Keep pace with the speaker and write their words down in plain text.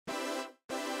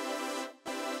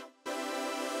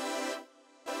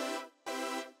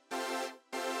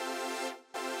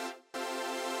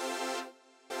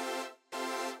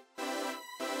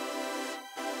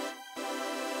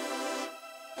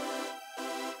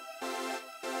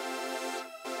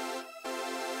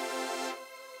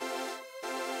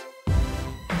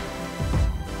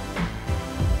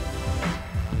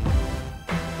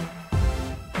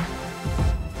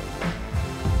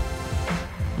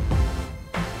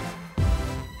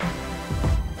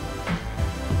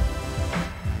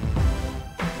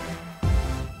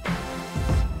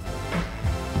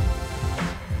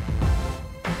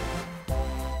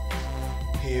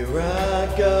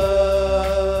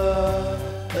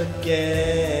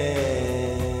again.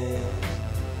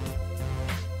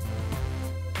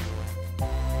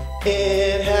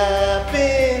 It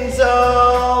happens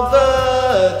all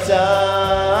the time.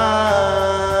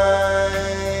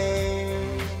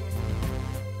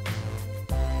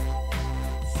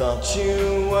 Thought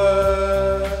you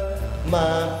were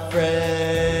my friend,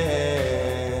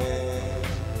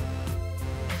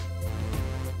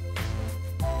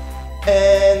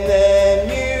 and then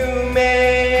you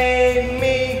made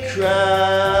me cry.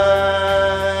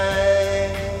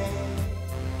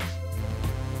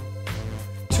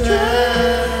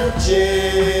 Tragically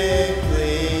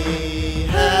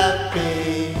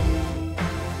happy,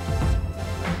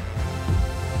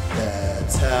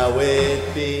 that's how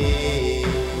it be.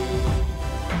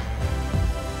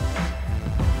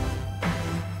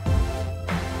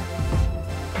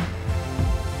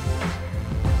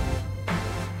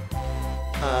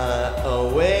 I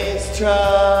always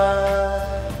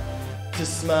try to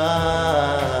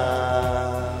smile,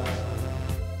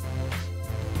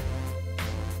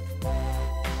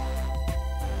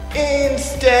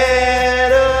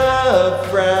 instead of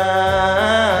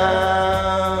frown.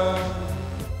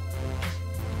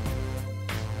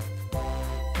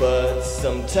 But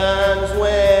sometimes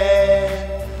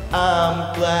when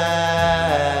I'm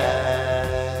glad,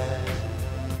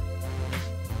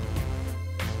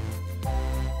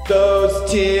 those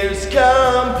tears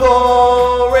come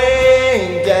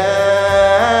pouring down.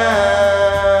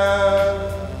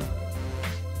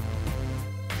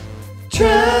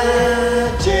 Tragically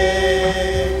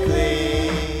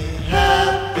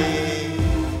happy,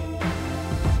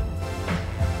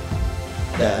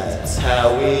 that's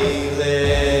how we live.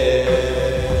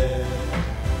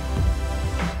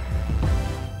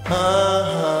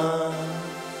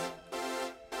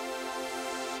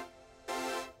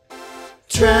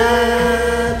 Tragically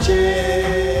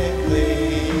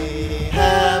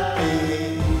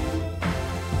happy,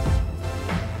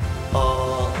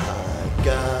 all I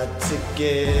got to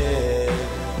give,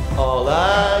 all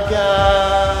I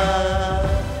got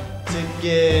to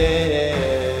give.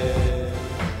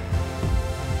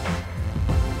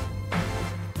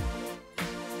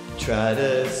 Try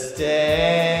to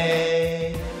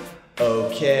stay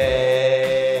okay.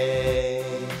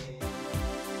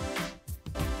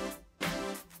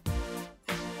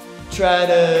 Try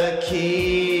to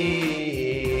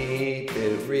keep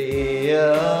it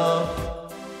real.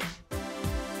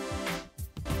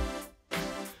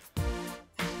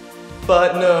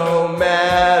 But no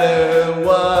matter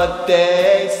what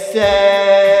they say,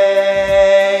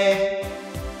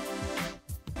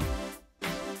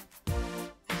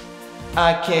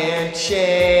 I can't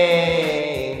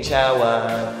change how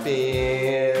I feel.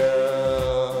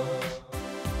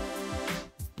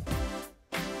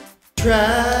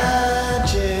 Tragically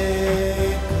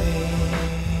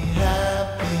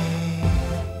happy,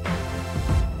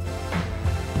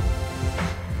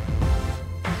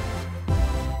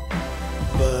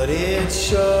 but it's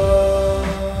sure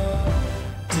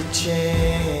to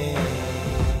change.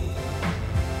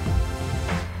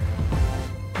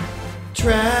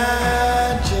 Tragically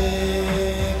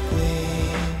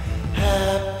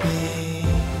happy,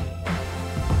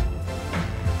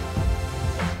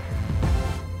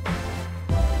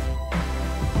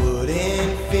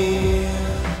 wouldn't feel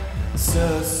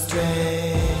so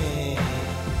strange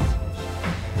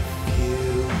if you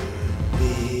would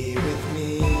be with me.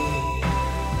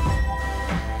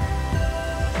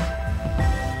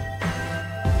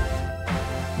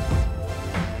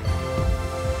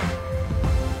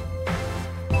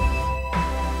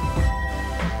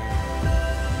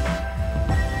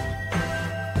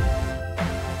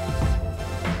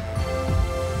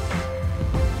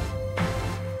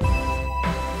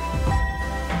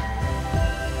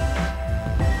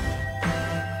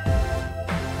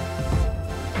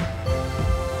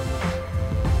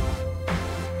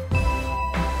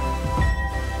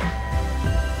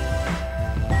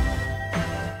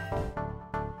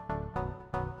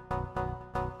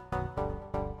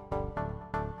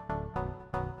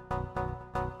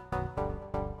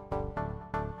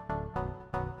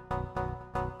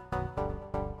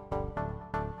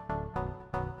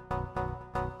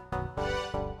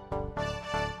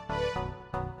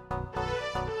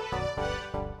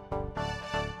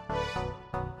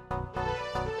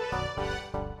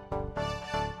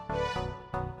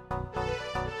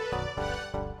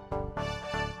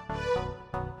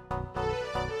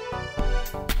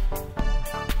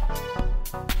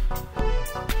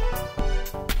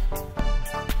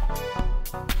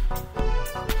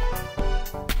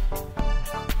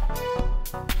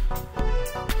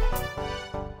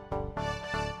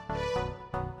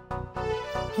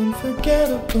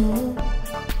 unforgettable,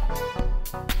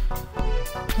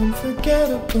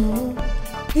 unforgettable,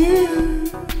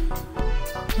 you,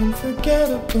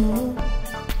 unforgettable,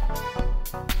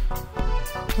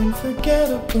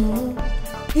 unforgettable,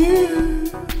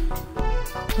 you,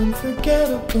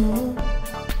 unforgettable,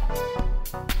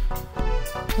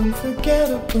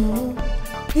 unforgettable,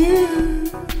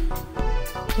 you,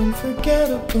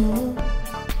 unforgettable,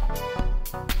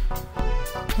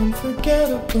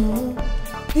 unforgettable,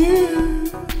 you,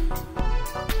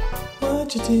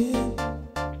 what you did,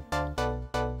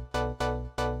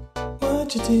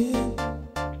 what you did,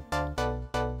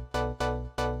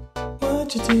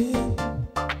 what you did,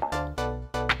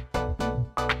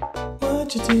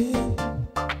 what you did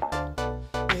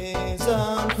is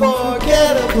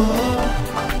unforgettable,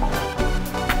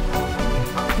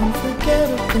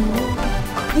 unforgettable,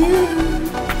 you,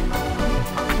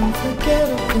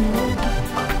 unforgettable,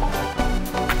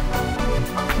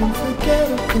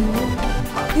 unforgettable,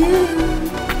 you,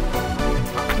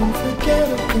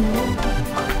 unforgettable,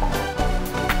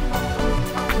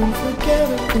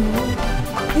 unforgettable,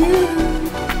 you,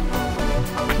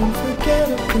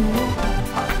 unforgettable,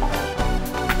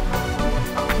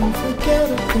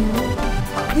 unforgettable,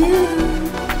 you,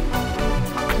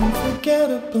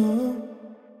 unforgettable.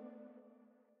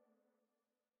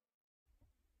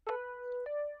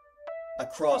 I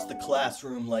cross the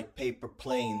classroom like paper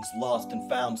planes, lost and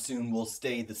found soon will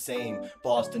stay the same.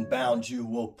 Boston bound, you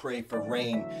will pray for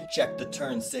rain. Check the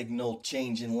turn signal,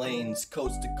 changing lanes.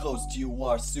 Coast to coast, you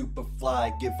are super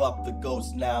fly. Give up the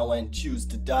ghost now and choose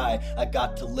to die. I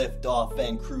got to lift off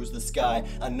and cruise the sky.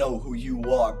 I know who you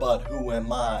are, but who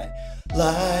am I?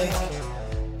 Like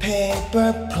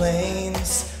paper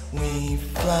planes, we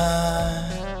fly.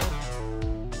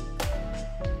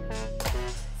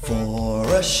 For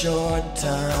a short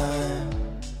time,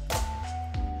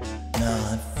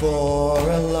 not for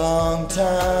a long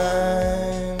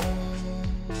time.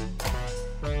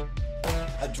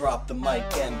 I dropped the mic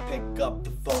and pick up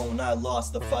the phone. I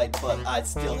lost the fight, but I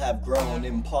still have grown.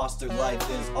 Imposter life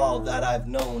is all that I've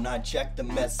known. I check the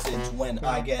message when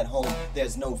I get home.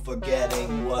 There's no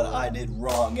forgetting what I did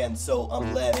wrong, and so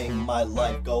I'm letting my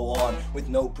life go on with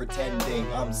no pretending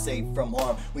I'm safe from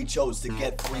harm. We chose to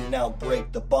get free, now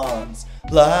break the bonds.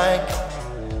 Like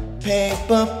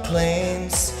paper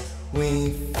planes,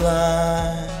 we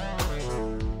fly.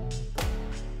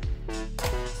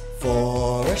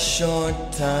 For a short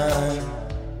time,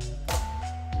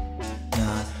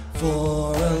 not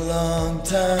for a long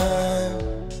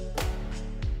time.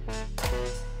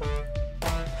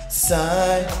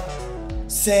 Sigh,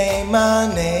 say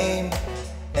my name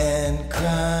and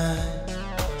cry.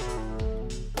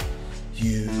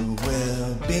 You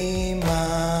will be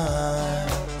mine.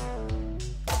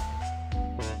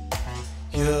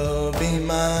 You'll be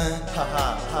mine. Ha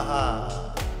ha ha ha.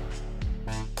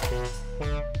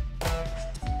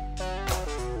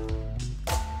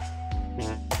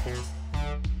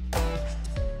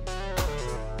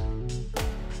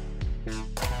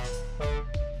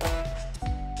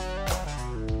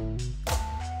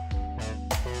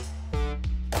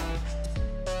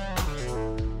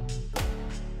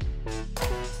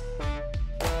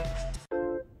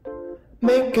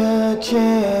 Make a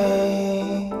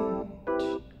change,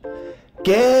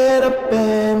 get up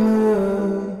and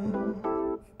move.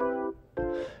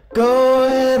 Go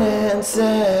ahead and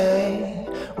say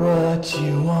what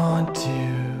you want to.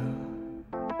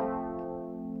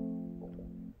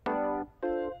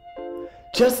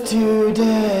 Just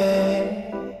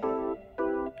today,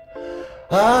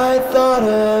 I thought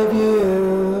of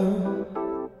you.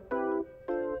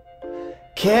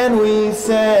 Can we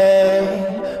say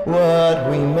what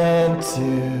we meant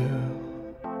to?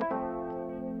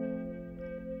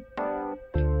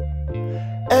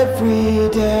 Every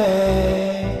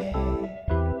day,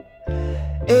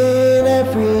 in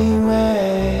every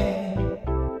way,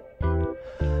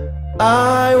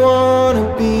 I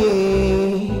wanna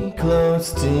be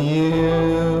close to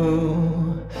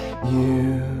you.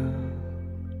 You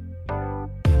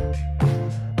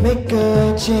make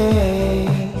a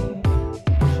change,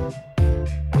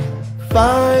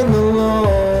 find the Lord.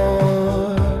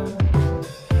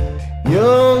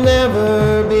 You'll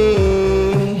never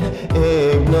be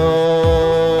ignored.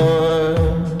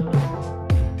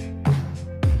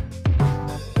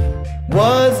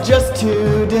 Was just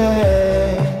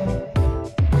today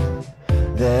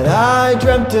that I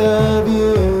dreamt of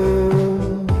you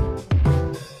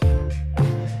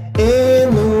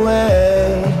in the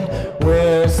way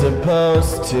we're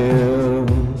supposed to.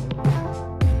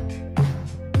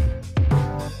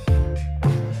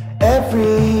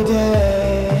 Every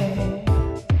day,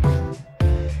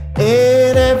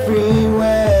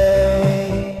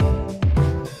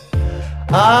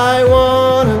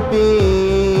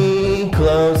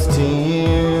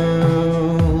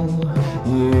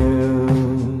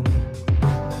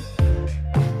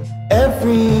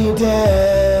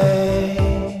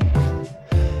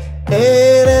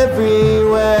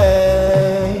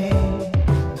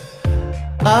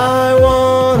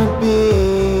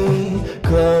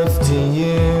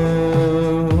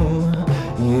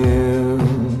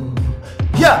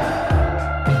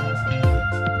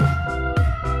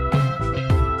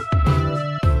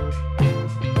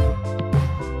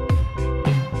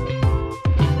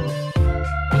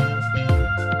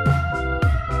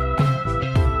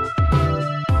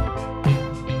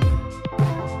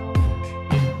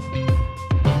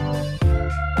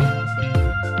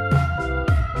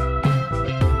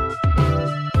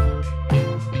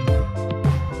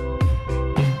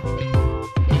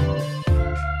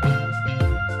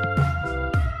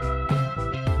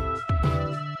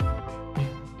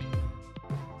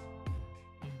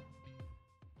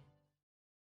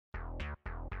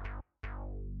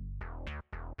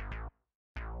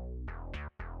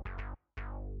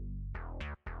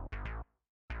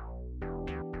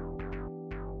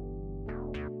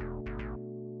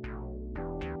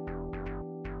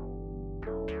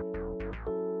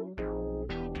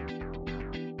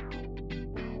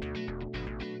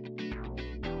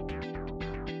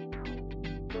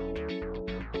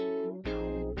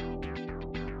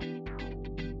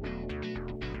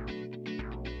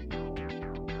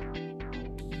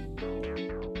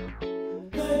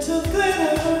 to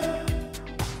glitter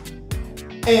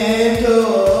and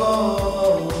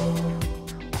gold.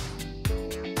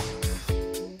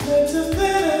 Learn to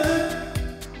glitter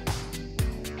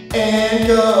and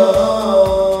gold.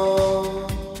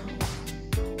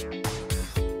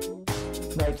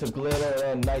 Nights of glitter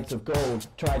and nights of gold.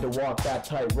 Tried to walk that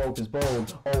tightrope is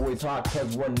bold. Always hot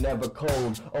cause we're never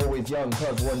cold. Always young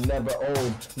cause we're never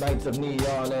old. Nights of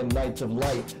neon and nights of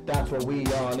light. That's what we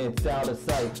on, it's out of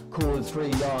sight. Cool as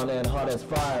freon and hot as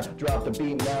fire. Drop the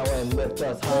beat now and lift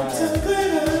us high. To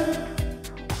glitter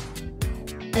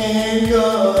and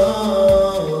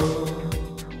gold.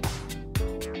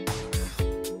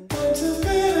 To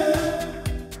glitter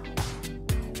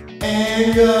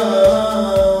and gold.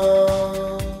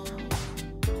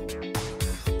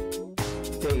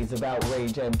 Days of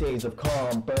outrage and days of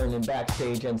calm. Burning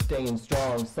backstage and staying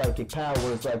strong. Psychic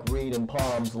powers like reading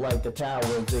palms. Light the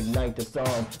towers, ignite the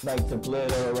song. Nights of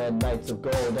glitter and nights of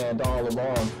gold. And all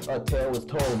along a tale was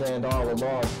told. And all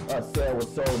along a sail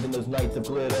was sold. In those nights of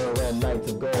glitter and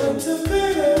nights of gold. Nights of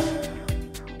glitter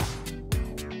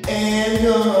and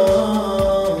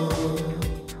gold.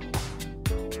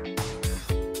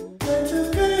 Nights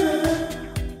of glitter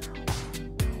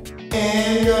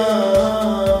and gold.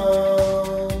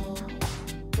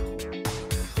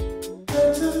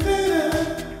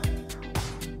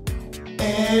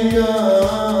 And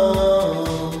gold.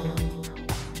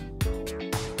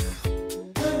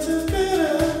 Nights of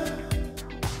glitter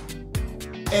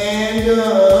and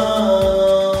gold.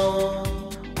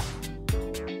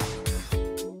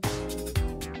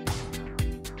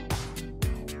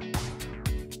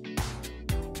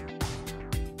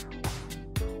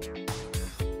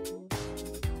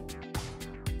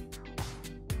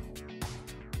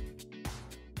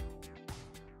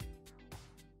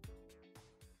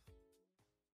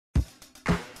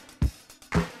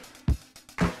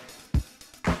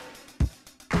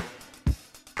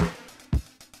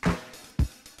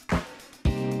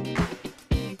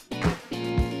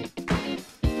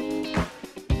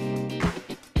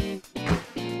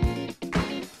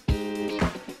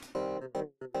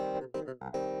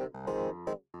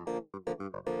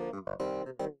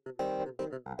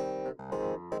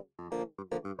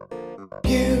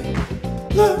 You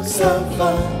look so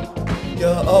fine,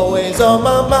 you're always on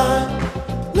my mind.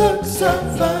 Look so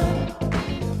fine.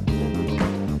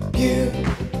 You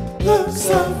look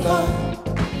so fine,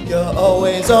 you're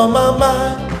always on my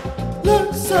mind.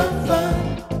 Look so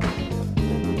fine.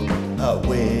 I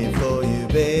wait for you,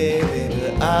 baby,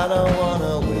 but I don't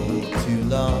wanna wait too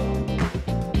long.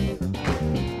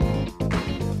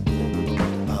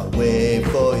 I wait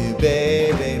for you,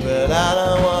 baby, but I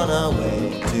don't wanna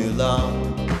wait too long.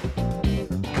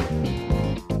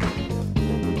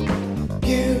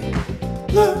 You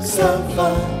look so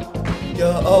fine,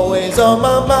 you're always on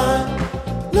my mind.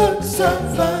 Look so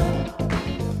fine.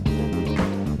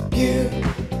 You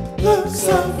look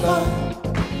so fine,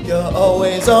 you're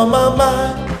always on my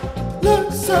mind.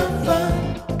 Look so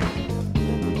fine.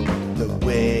 The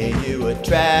way you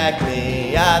attract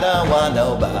me, I don't want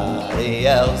nobody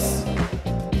else.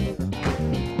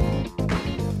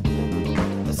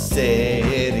 Say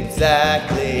it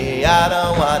exactly, I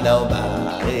don't want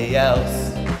nobody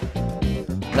else.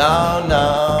 No,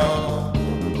 no.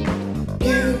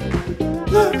 You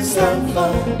look so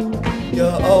fine,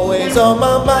 you're always on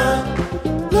my mind.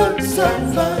 Look so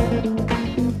fine.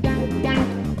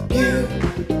 You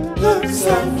look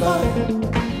so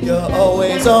fine, you're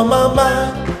always on my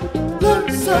mind. Look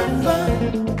so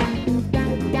fine.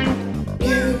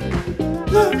 You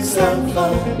look so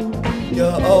fine,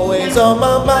 you're always on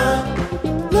my mind.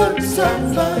 Look so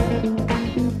fine.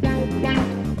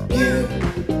 You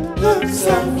look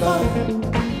so fine,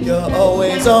 you're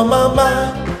always on my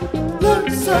mind. Look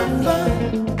so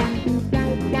fine.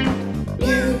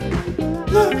 You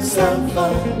look so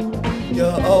fine,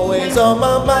 you're always on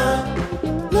my mind.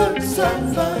 Look so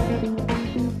fine.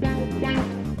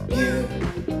 You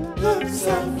look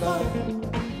so fine,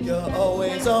 you're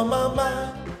always on my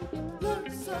mind. Look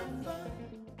so fine.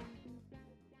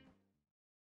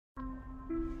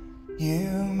 You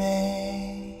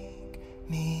make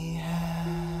me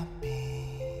happy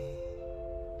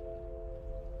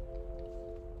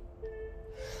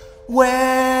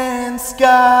when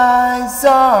skies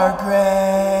are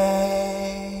gray.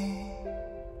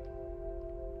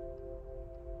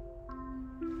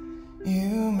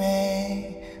 You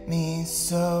make me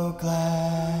so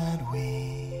glad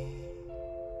we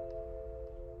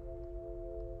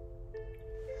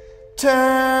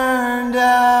turned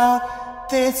out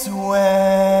this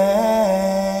way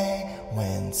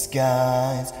when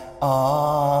skies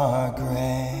are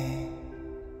gray.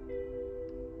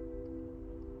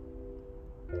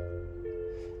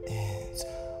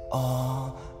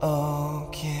 all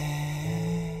okay.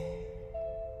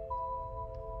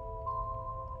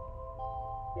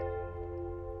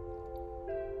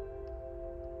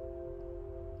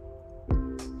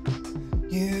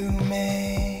 You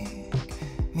make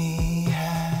me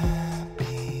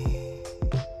happy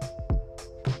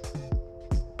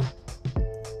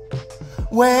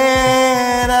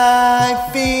when I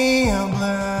feel blue,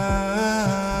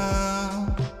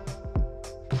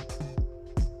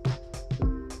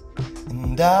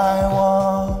 and I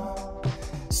want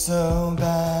so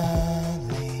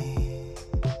badly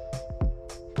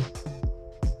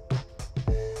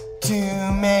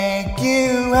to make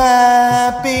you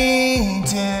happy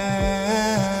too,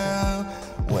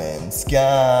 when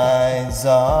skies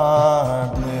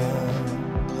are blue,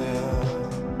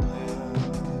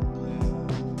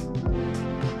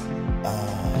 I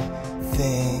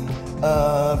think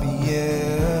of you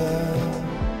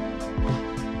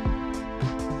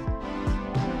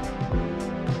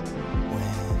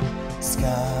when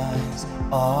skies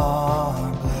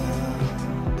are blue.